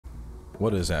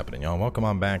What is happening, y'all? Welcome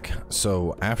on back.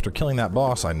 So, after killing that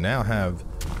boss, I now have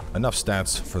enough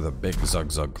stats for the big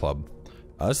Zug Zug Club.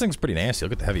 This thing's pretty nasty.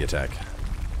 Look at the heavy attack.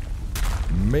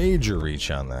 Major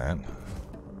reach on that.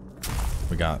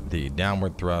 We got the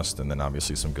downward thrust, and then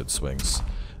obviously some good swings.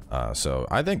 So,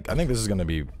 I think this is going to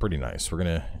be pretty nice. We're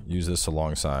going to use this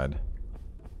alongside.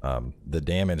 The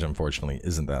damage, unfortunately,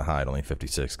 isn't that high. At only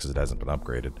 56 because it hasn't been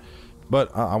upgraded.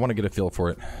 But I want to get a feel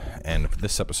for it. And for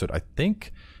this episode, I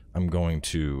think I'm going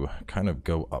to kind of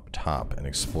go up top and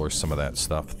explore some of that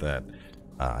stuff that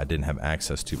I didn't have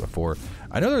access to before.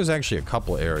 I know there's actually a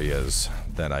couple areas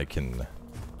that I can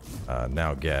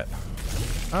now get.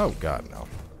 Oh god, no.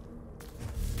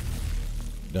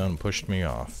 Done pushed me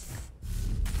off.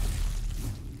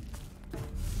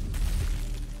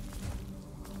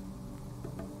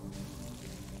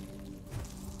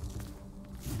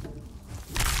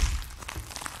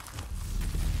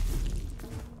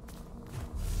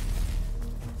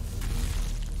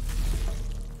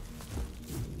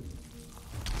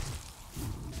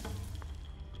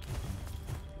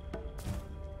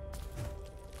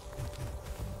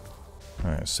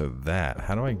 Alright, so that,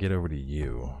 how do I get over to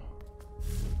you?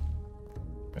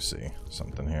 Let's see,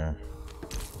 something here.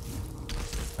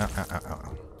 Ow, ow, ow,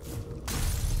 ow.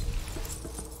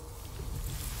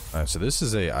 Alright, so this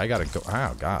is I gotta go,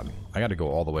 oh god, I gotta go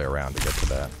all the way around to get to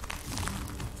that.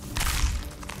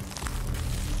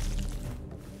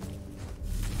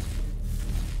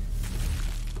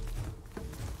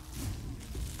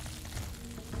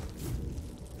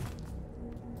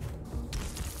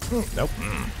 Nope.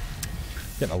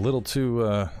 Getting a little too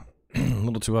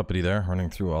uppity there, running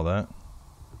through all that.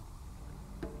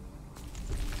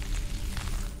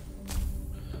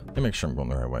 Let me make sure I'm going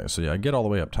the right way. So yeah, I get all the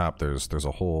way up top. There's a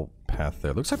whole path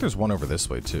there. Looks like there's one over this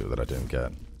way too that I didn't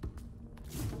get.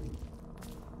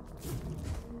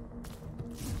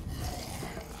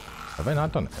 Have I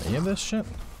not done any of this shit?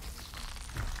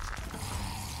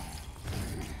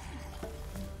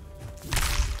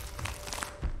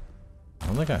 I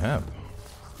don't think I have.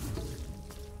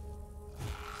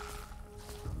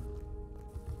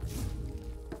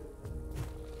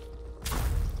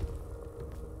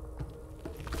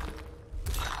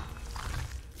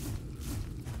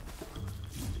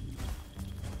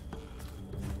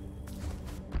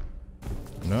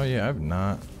 No, yeah, I've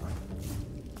not.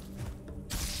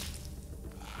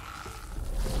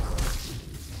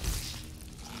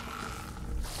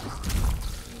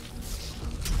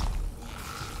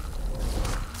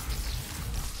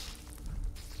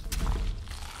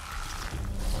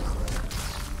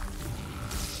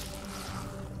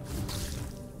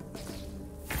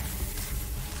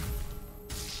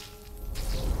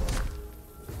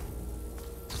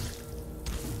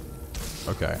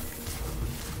 Okay.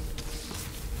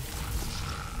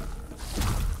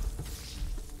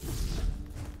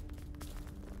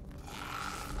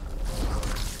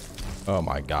 Oh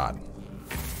my god.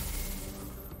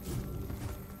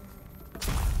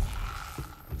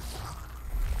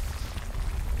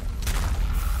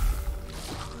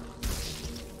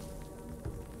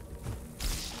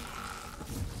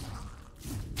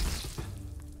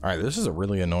 Alright, this is a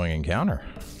really annoying encounter.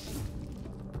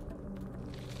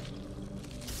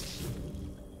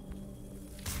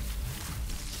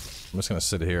 I'm just gonna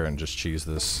sit here and just cheese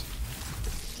this.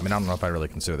 I mean, I don't know if I really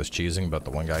consider this cheesing, but the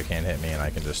one guy can't hit me and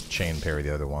I can just chain parry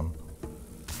the other one.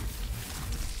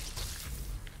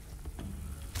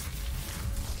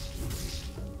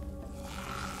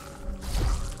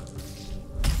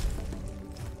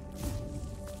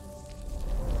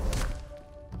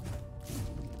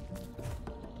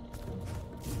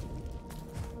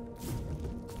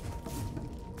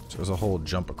 So there's a whole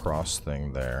jump across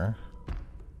thing there.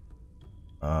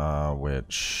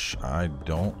 Which I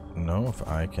don't know if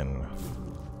I can.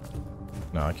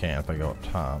 No, I can't if I go up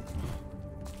top.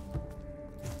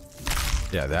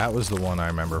 Yeah, that was the one I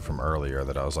remember from earlier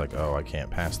that I was like, oh, I can't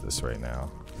pass this right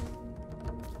now.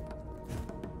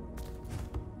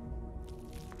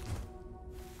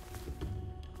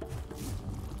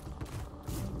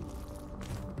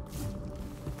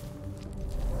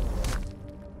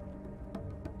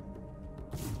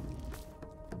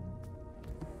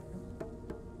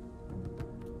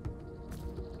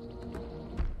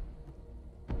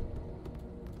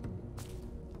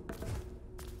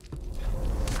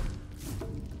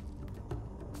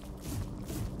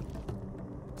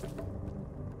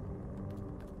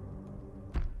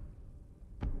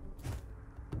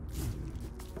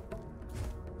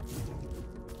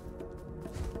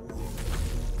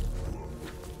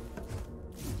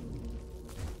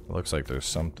 Looks like there's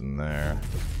something there.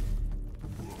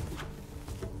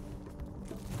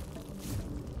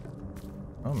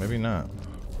 Oh, maybe not.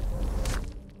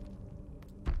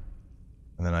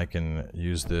 And then I can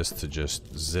use this to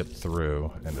just zip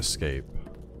through and escape.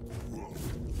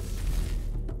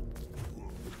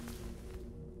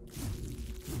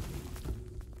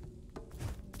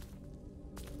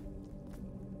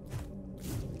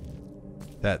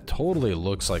 That totally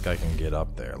looks like I can get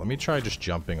up there. Let me try just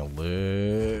jumping a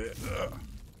little...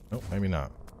 Nope, maybe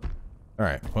not.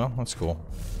 Alright, well, that's cool.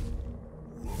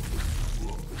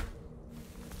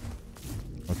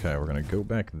 Okay, we're gonna go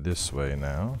back this way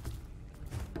now.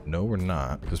 No, we're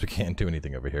not, because we can't do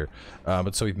anything over here.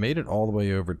 But so we've made it all the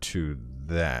way over to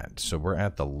that. So we're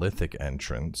at the lithic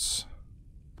entrance.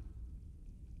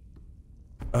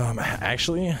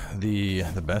 Actually, the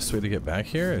best way to get back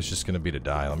here is just gonna be to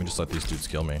die. Let me just let these dudes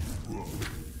kill me.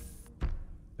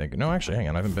 No, actually, hang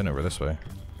on, I haven't been over this way.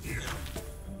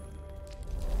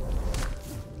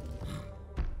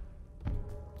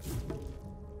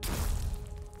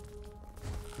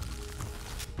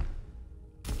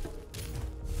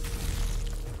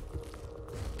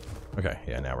 Okay,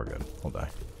 yeah, now we're good. We'll die.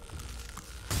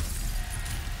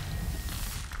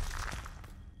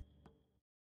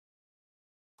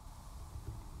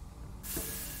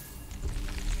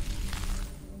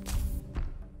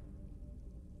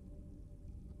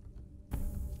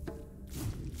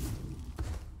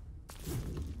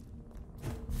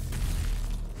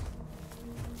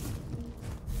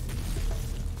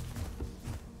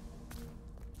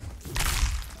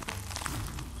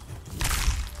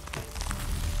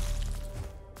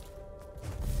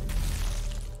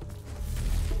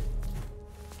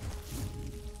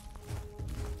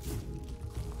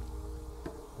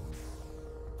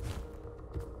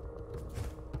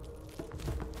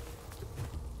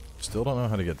 Still don't know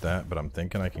how to get that, but I'm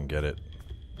thinking I can get it.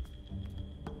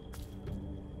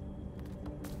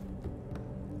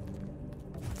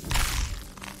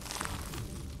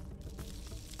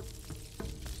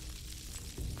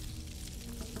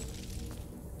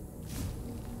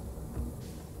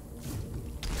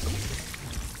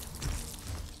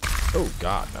 Oh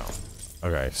god, no.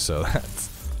 Okay, so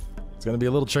it's gonna be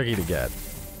a little tricky to get.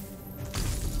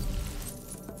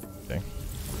 Okay,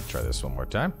 try this one more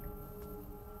time.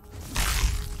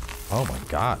 Oh my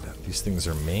god, these things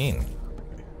are mean.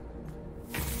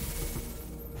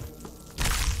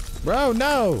 Bro,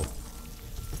 no!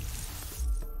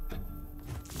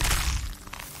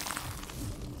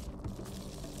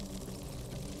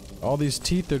 All these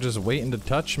teeth are just waiting to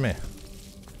touch me.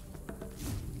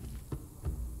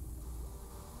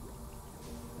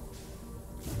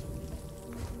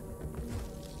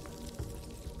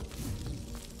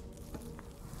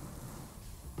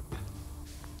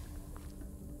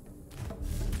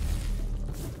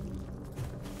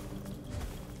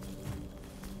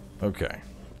 Okay.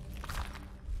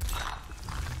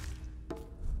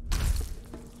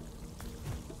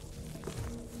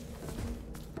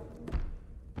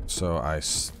 So I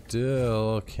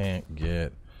still can't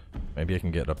get... Maybe I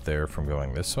can get up there from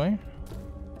going this way?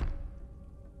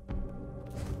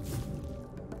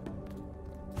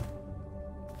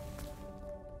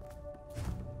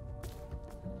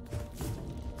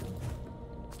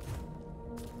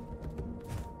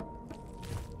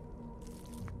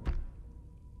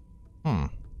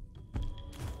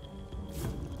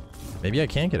 Maybe I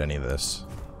can't get any of this.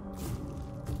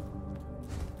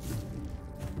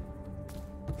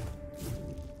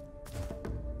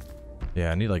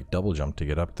 Yeah, I need like double jump to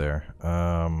get up there.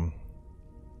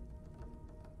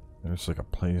 There's like a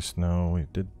place. No, we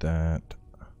did that.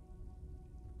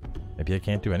 Maybe I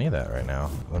can't do any of that right now.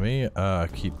 Let me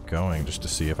keep going just to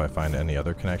see if I find any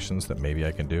other connections that maybe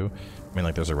I can do. I mean,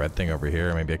 like there's a red thing over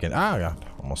here. Maybe I can... Ah, God,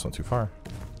 almost went too far.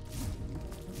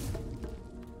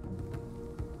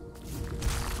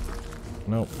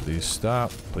 Nope, please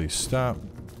stop. Please stop.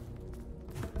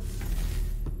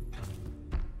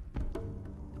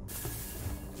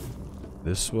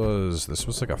 This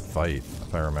was like a fight,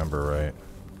 if I remember right.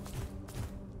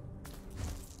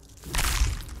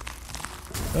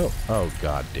 Oh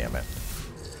god damn it.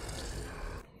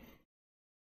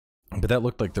 But that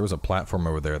looked like there was a platform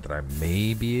over there that I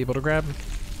may be able to grab.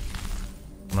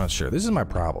 I'm not sure. This is my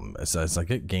problem. As I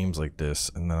get games like this,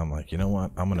 and then I'm like, you know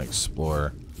what? I'm gonna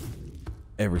explore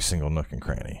every single nook and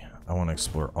cranny. I want to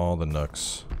explore all the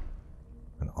nooks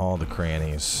and all the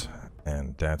crannies,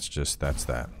 and that's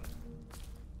that.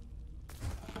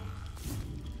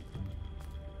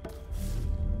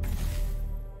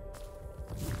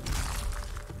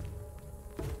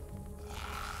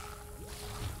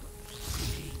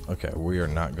 Okay, we are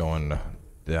not going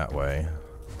that way.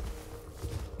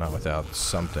 Not without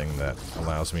something that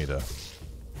allows me to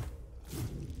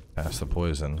pass the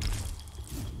poison.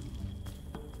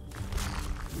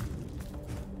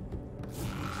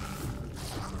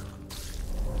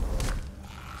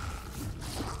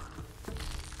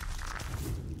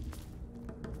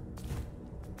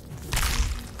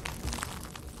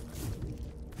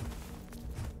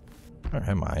 Where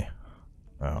am I?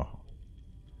 Oh.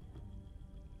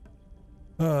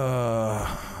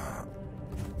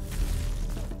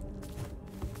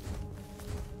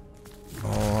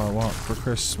 All I want for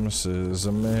Christmas is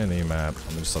a mini-map.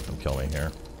 Let me just let them kill me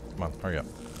here. Come on, hurry up.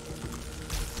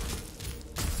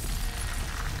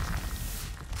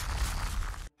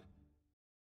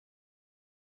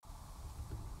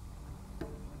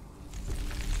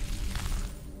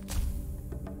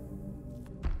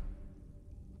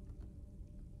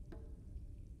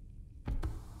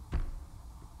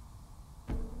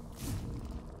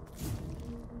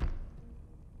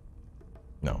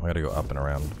 No, I gotta go up and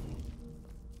around.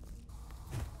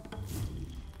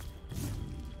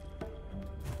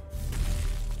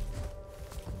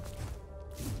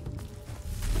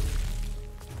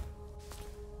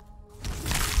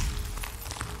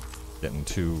 Getting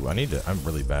too... I'm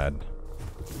really bad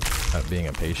at being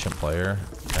a patient player,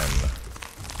 and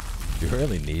you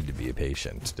really need to be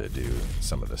patient to do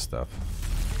some of this stuff.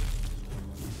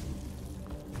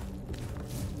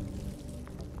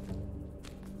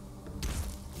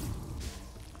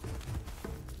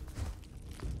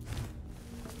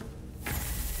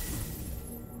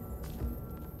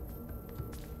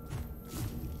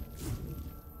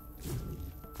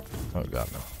 Oh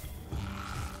god, no.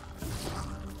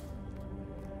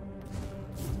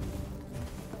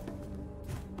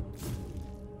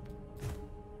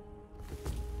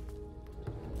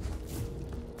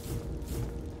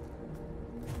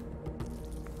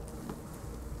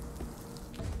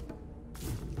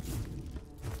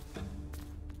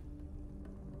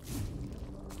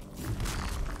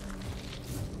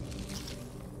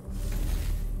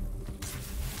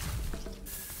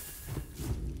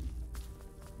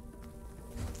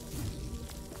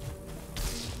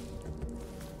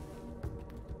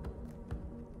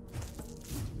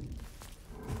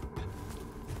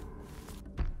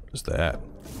 What's that?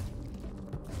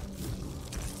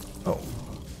 Oh.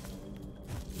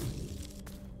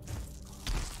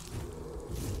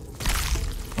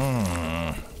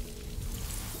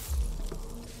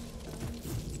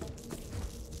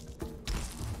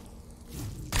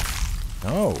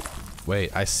 Oh.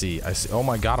 Wait, I see. Oh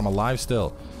my god, I'm alive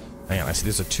still. Hang on, I see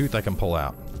there's a tooth I can pull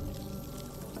out.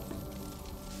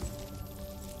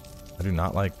 I do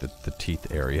not like the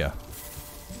teeth area.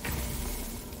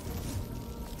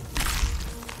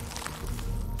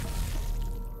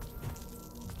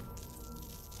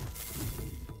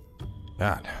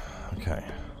 God, okay.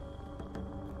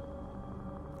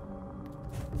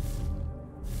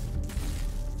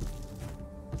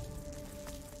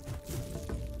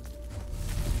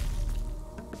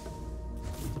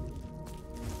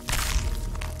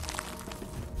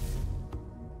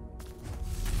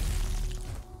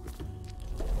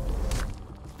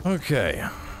 Okay.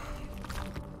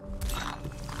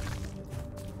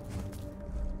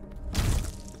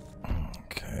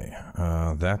 Okay,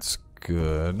 that's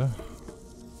good.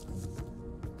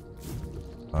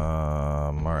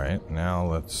 Alright, now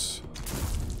let's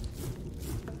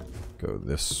go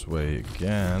this way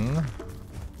again.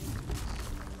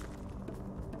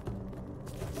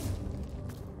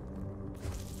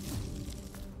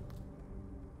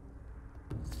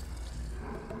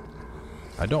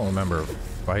 I don't remember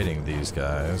fighting these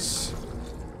guys.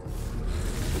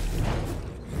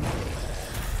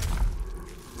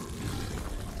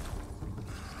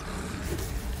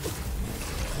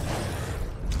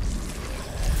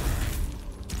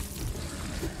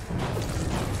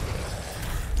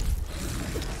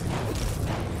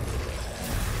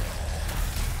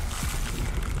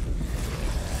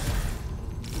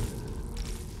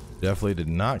 Definitely did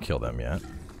not kill them yet.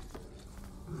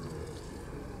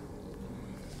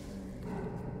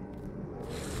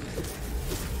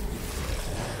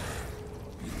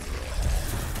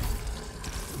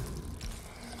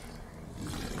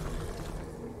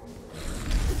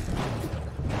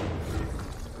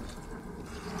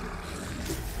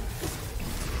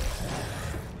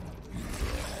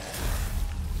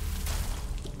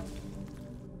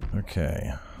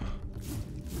 Okay.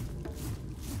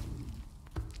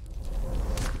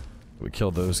 We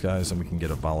kill those guys and we can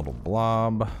get a volatile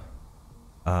blob.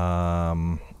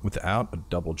 Without a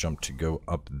double jump to go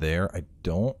up there, I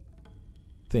don't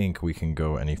think we can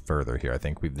go any further here. I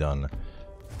think we've done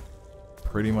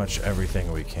pretty much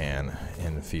everything we can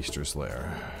in Feaster's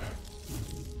Lair.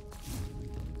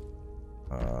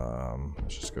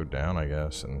 Let's just go down, I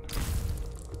guess, and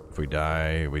if we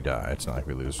die, we die. It's not like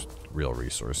we lose real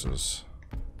resources.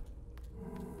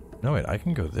 No, wait, I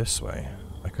can go this way.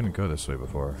 I couldn't go this way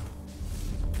before.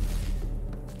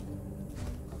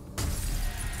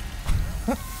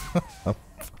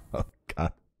 Oh,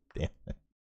 god damn it.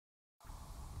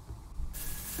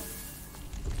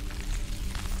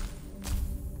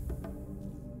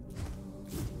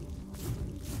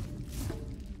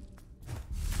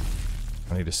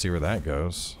 see where that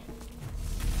goes.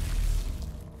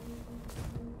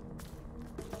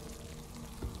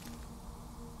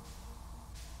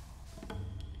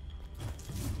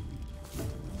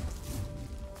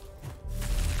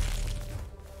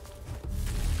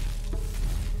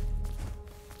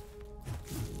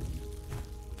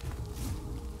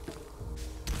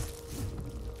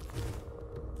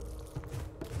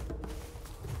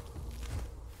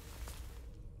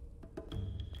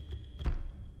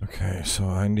 Okay, so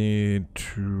I need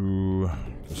to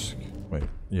just wait.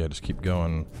 Yeah, just keep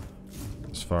going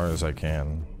as far as I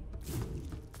can.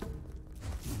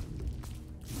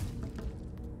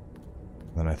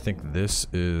 Then I think this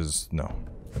is no.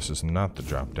 This is not the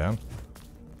drop down.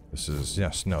 This is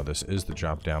yes, no. This is the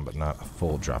drop down, but not a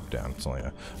full drop down. It's only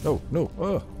a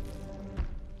no.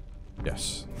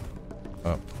 Yes,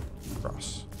 up,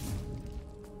 across.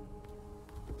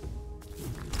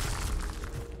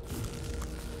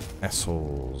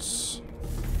 Assholes.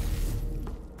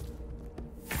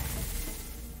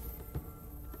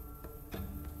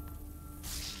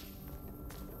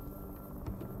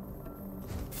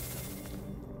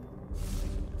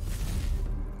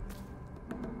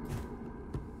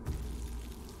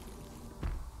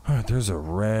 Alright, there's a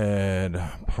red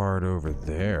part over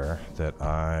there that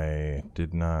I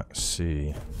did not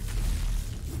see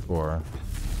before.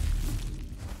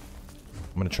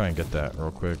 I'm gonna try and get that real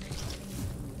quick.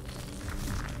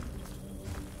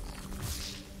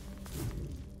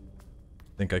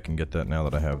 I think I can get that now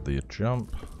that I have the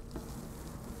jump.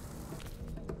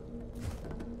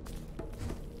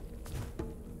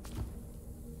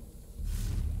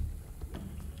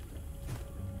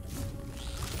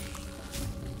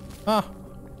 Ah!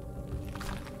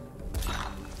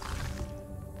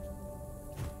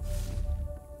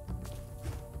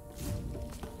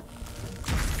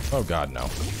 Oh god, no.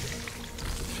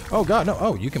 Oh god, no.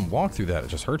 Oh, you can walk through that. It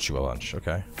just hurts you a bunch.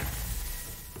 Okay.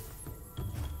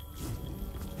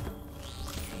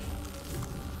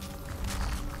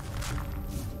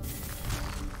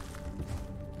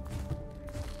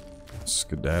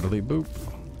 Skedaddly boop.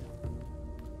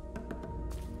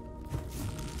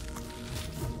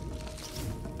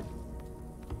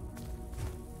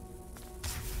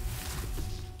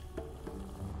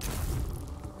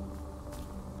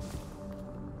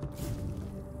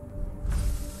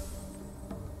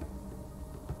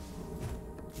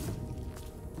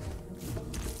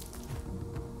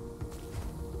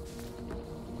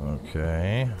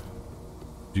 Okay.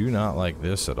 Do not like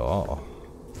this at all.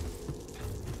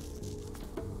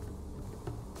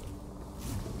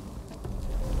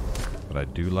 But I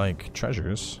do like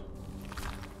treasures.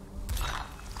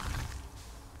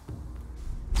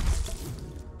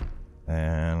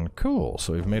 And cool,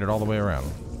 so we've made it all the way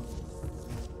around.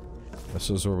 This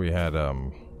is where we had,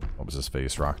 what was his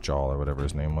face? Rockjaw or whatever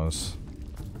his name was.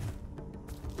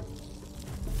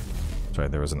 That's right,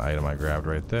 there was an item I grabbed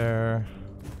right there.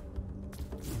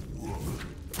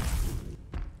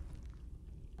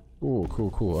 Cool,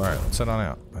 cool, cool. Alright, let's head on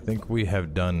out. I think we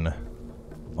have done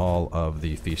all of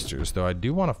the feasters, though I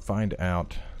do want to find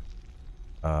out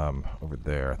over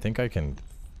there. I think I can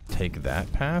take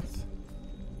that path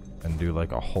and do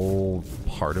like a whole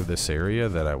part of this area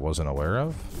that I wasn't aware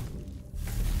of.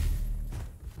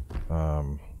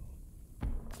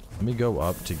 Let me go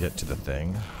up to get to the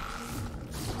thing.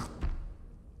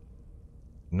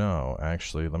 No,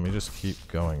 actually, let me just keep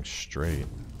going straight.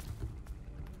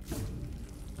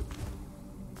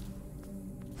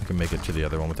 I can make it to the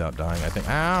other one without dying, I think.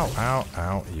 Ow, ow,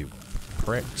 ow, you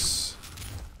pricks.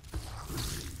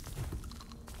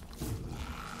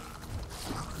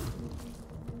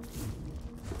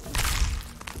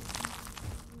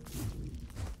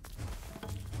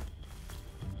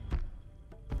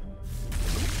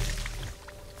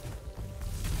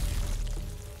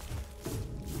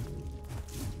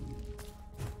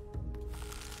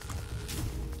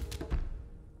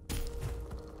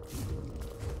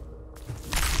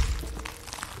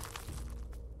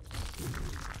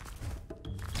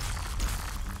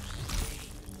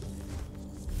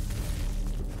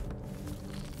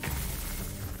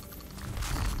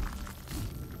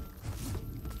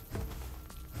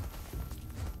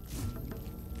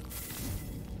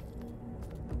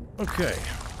 Okay.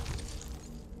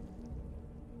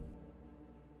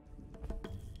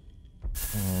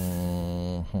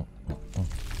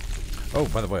 Oh,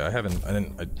 by the way, I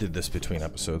did this between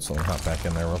episodes, so let me hop back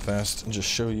in there real fast and just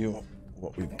show you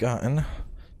what we've gotten.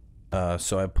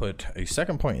 So I put a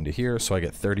second point into here, so I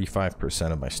get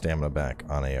 35% of my stamina back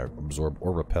on a absorb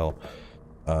or repel.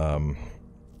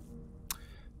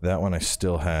 That one I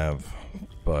still have,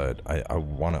 but I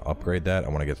want to upgrade that. I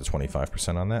want to get to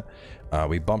 25% on that.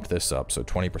 We bumped this up, so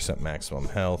 20% maximum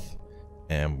health,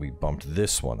 and we bumped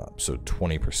this one up, so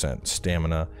 20%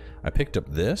 stamina. I picked up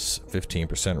this,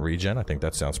 15% regen. I think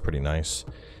that sounds pretty nice.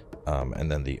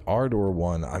 And then the Ardor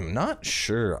one, I'm not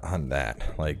sure on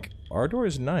that. Like, Ardor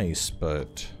is nice,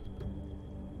 but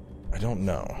I don't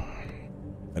know.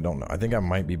 I think I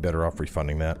might be better off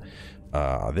refunding that.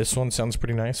 This one sounds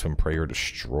pretty nice. When prey are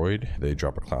destroyed, they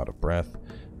drop a cloud of breath,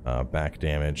 back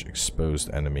damage, exposed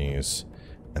enemies,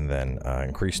 and then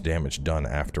increased damage done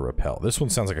after repel. This one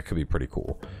sounds like it could be pretty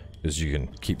cool, because you can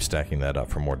keep stacking that up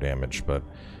for more damage. But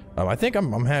I think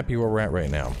I'm happy where we're at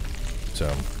right now.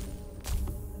 So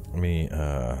let me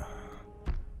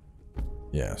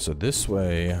yeah, so this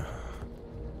way,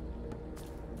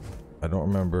 I don't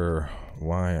remember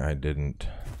why I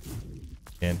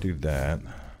can't do that.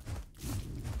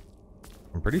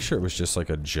 I'm pretty sure it was just like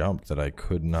a jump that I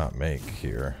could not make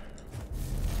here.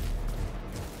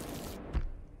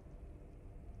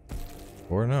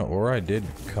 Or no, or I did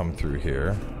come through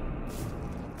here.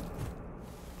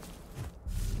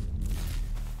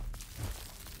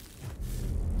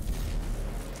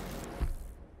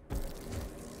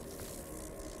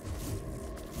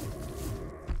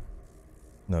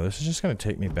 No, this is just gonna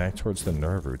take me back towards the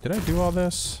nerve root. Did I do all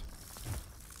this?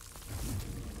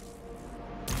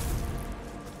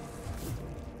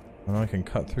 Oh, I can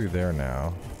cut through there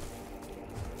now.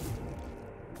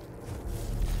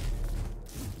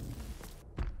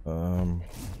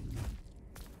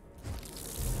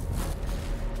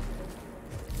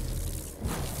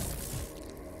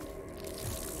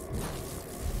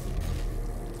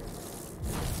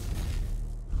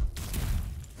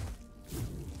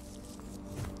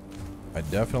 I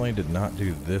definitely did not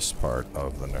do this part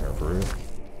of the nerve root.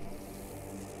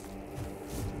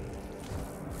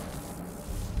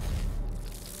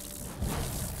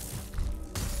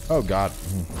 Oh god.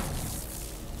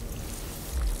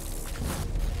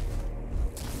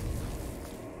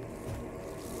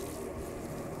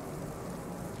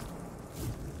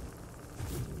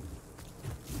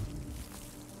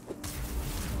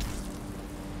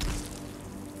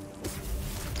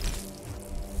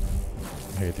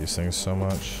 I hate these things so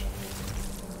much.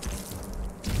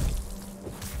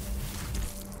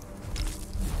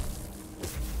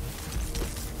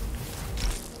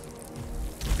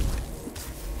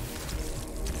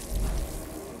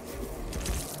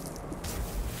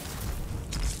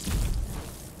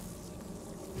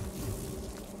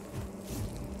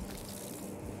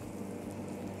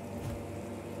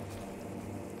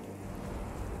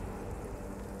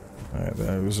 Alright,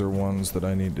 those are ones that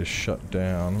I need to shut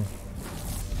down.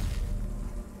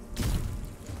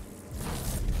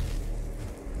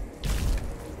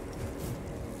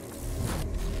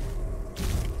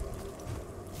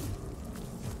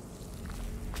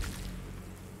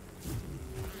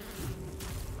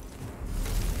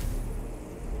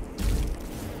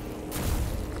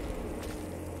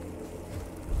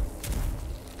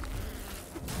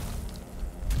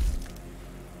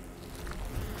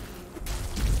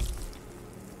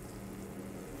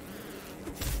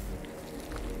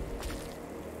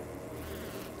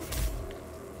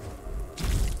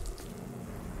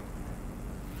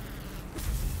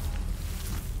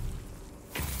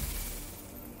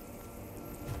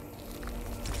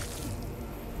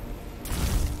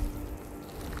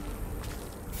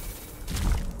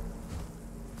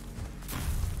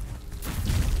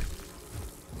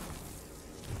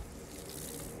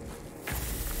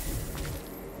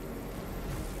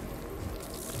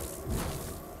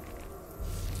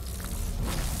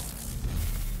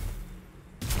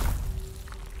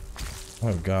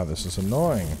 Oh god, this is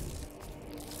annoying.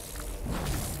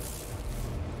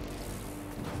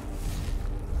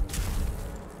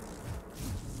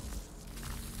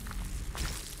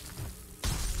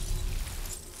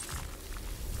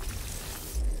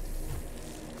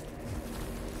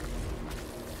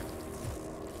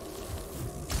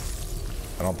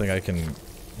 I don't think I can...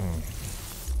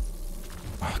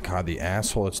 Oh god, the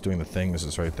asshole that's doing the things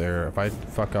is right there. If I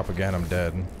fuck up again, I'm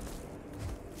dead.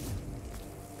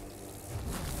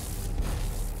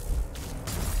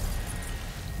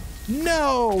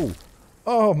 No!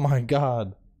 Oh my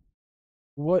god.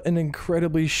 What an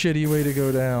incredibly shitty way to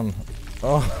go down.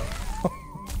 Oh.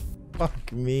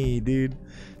 Fuck me, dude.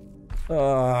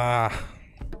 Well,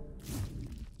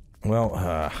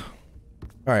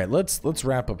 alright, let's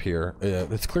wrap up here.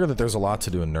 It's clear that there's a lot to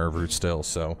do in Nerve Root still,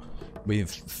 so we've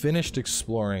finished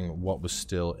exploring what was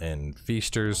still in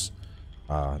Feasters.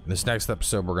 This next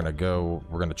episode, we're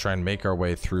gonna try and make our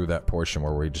way through that portion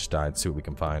where we just died, see what we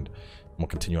can find, and we'll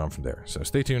continue on from there. So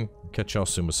stay tuned. Catch y'all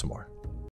soon with some more.